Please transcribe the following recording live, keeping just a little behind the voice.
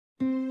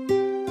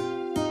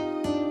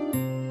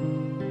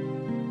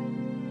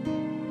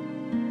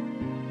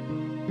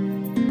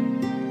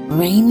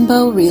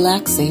Rainbow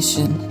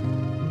Relaxation.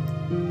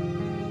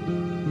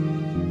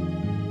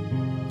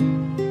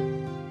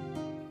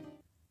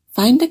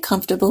 Find a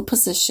comfortable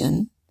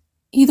position,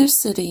 either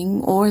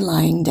sitting or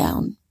lying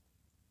down.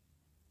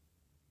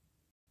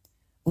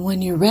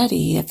 When you're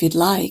ready, if you'd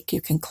like, you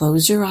can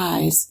close your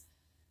eyes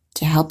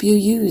to help you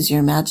use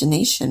your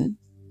imagination.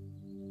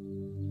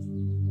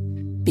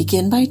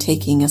 Begin by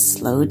taking a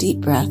slow, deep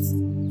breath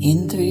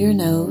in through your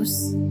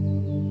nose,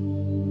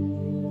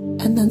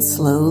 and then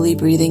slowly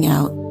breathing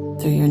out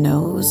through your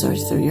nose or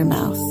through your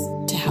mouth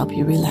to help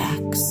you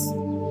relax.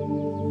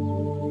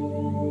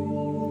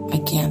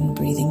 Again,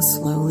 breathing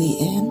slowly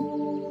in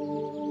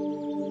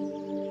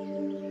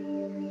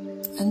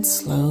and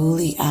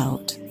slowly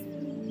out.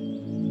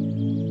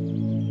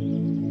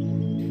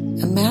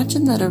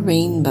 Imagine that a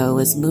rainbow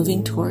is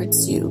moving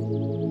towards you.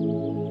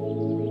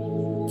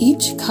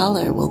 Each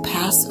color will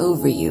pass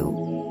over you,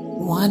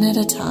 one at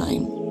a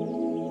time.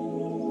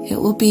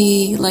 It will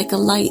be like a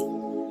light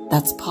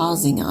that's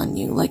pausing on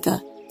you, like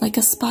a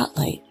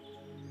spotlight.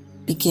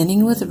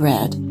 Beginning with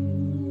red,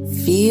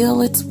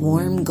 feel its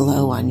warm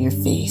glow on your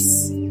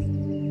face.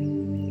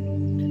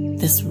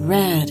 This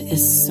red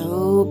is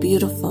so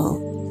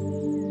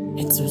beautiful.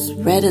 It's as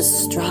red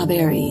as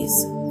strawberries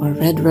or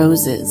red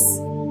roses.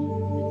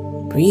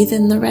 Breathe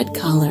in the red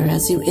color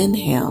as you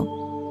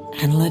inhale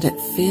and let it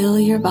fill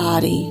your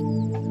body.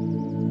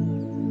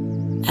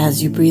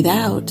 As you breathe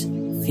out,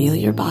 feel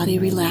your body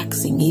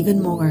relaxing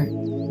even more.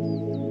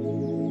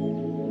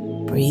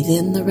 Breathe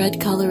in the red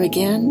color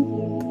again.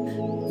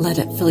 Let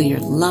it fill your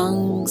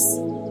lungs,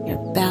 your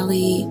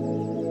belly.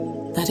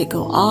 Let it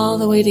go all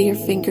the way to your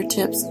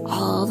fingertips,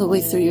 all the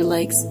way through your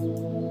legs,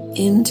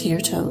 into your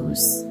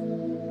toes.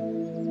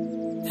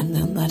 And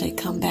then let it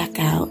come back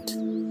out.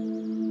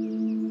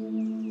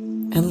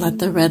 And let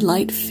the red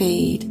light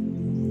fade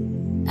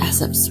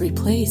as it's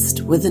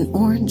replaced with an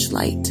orange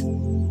light.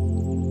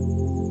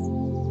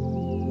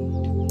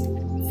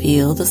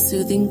 Feel the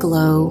soothing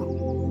glow.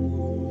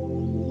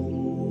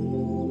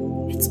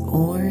 It's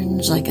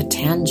orange like a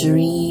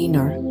tangerine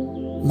or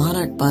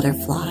monarch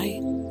butterfly.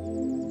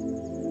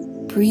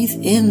 Breathe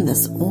in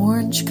this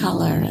orange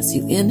color as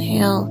you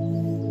inhale,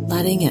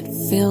 letting it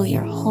fill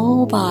your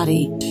whole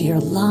body, to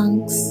your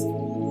lungs,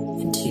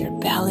 into your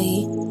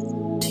belly,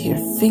 to your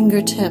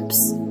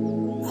fingertips,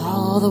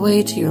 all the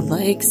way to your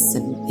legs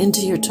and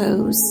into your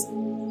toes.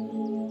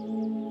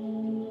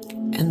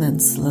 And then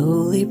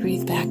slowly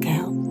breathe back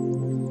out,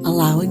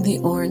 allowing the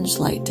orange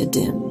light to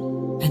dim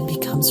and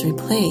becomes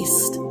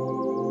replaced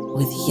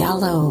with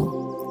yellow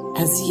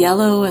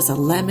as a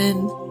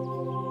lemon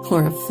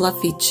or a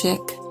fluffy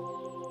chick.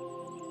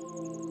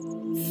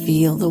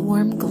 Feel the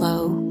warm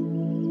glow.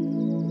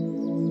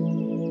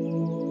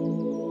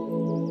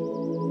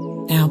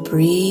 Now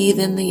breathe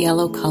in the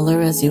yellow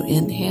color as you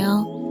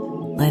inhale,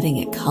 letting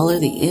it color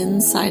the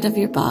inside of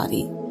your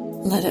body.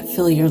 Let it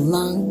fill your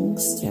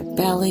lungs, your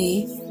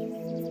belly,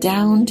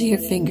 down to your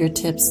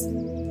fingertips,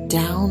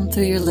 down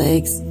through your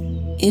legs,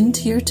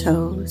 into your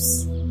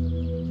toes.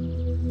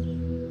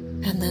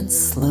 And then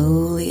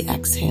slowly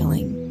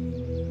exhaling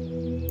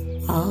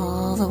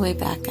all the way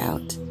back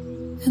out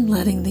and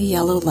letting the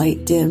yellow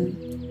light dim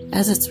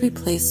as it's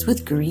replaced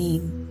with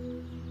green.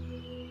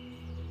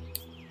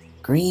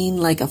 Green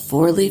like a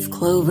 4-leaf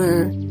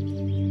clover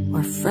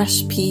or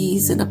fresh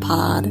peas in a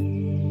pod.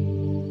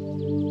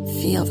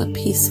 Feel the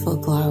peaceful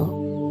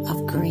glow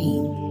of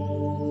green.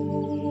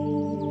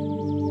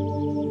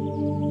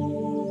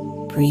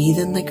 Breathe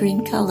in the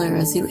green color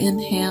as you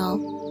inhale.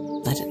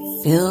 Let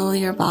it fill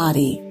your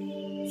body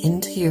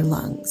into your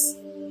lungs,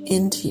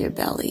 into your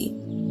belly,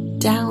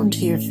 down to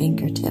your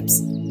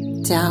fingertips,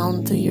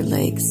 down through your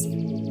legs,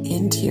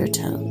 into your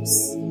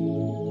toes.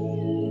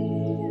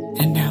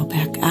 And now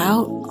back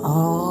out,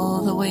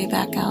 all the way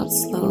back out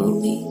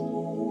slowly,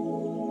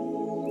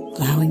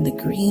 allowing the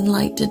green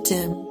light to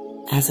dim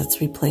as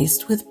it's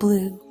replaced with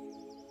blue.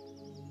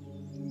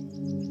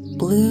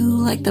 Blue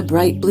like the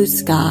bright blue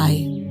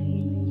sky,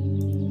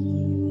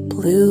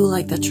 blue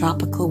like the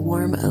tropical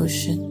warm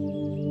ocean.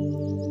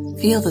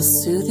 Feel the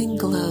soothing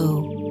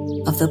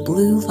glow of the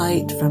blue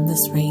light from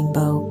this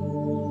rainbow.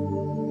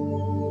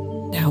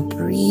 Now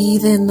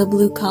breathe in the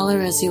blue color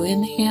as you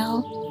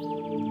inhale,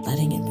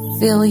 letting it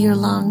fill your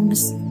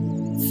lungs,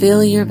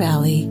 fill your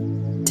belly,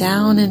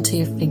 down into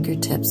your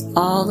fingertips,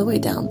 all the way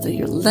down through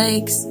your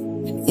legs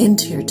and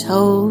into your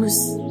toes.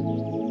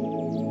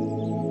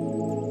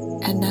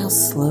 And now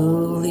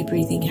slowly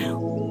breathing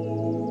out,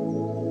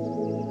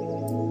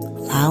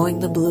 allowing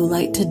the blue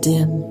light to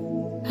dim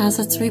as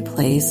it's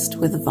replaced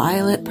with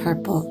violet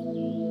purple.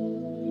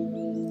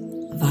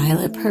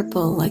 Violet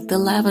purple like the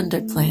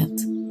lavender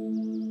plant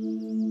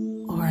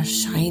or a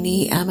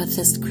shiny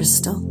amethyst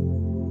crystal.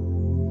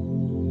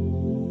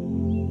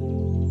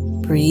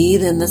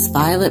 Breathe in this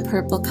violet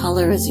purple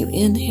color as you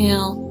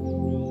inhale,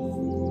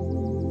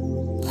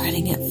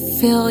 letting it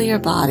fill your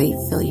body,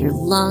 fill your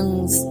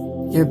lungs,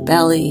 your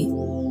belly,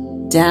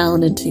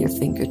 down into your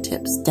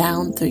fingertips,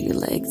 down through your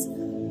legs,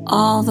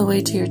 all the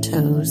way to your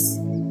toes.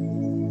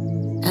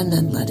 and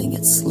then letting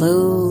it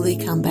slowly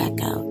come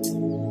back out.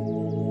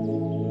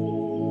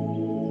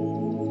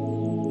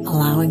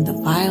 Allowing the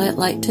violet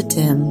light to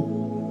dim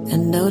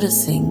and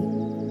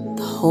noticing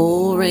the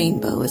whole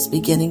rainbow is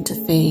beginning to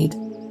fade.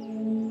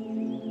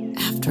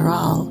 After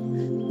all,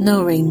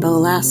 no rainbow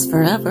lasts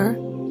forever.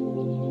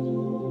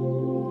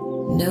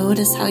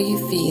 Notice how you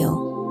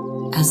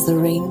feel as the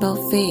rainbow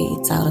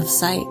fades out of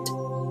sight.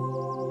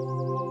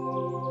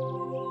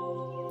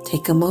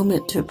 Take a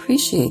moment to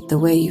appreciate the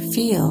way you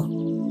feel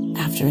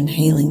after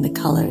inhaling the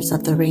colors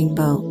of the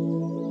rainbow.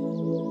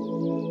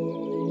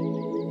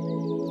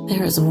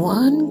 There is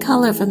one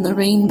color from the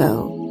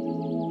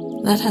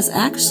rainbow that has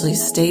actually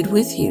stayed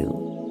with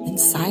you,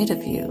 inside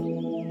of you.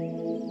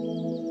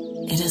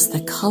 It is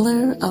the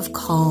color of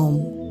calm.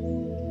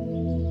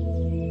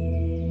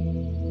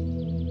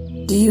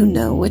 Do you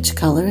know which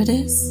color it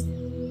is?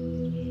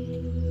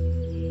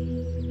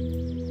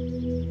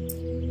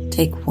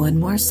 Take one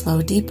more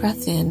slow deep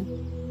breath in,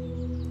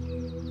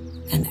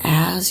 and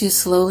as you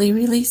slowly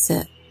release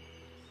it,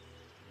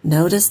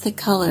 notice the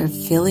color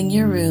filling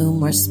your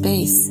room or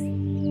space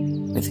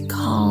with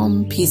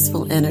calm,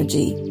 peaceful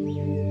energy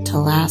to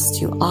last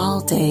you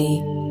all day,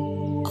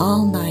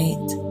 all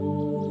night.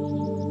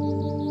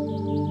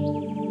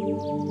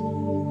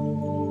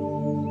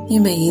 You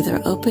may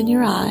either open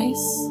your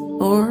eyes,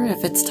 or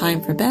if it's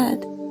time for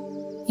bed,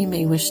 you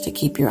may wish to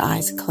keep your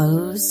eyes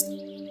closed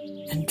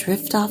and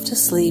drift off to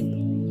sleep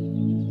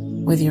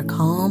with your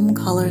calm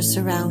colors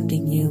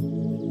surrounding you.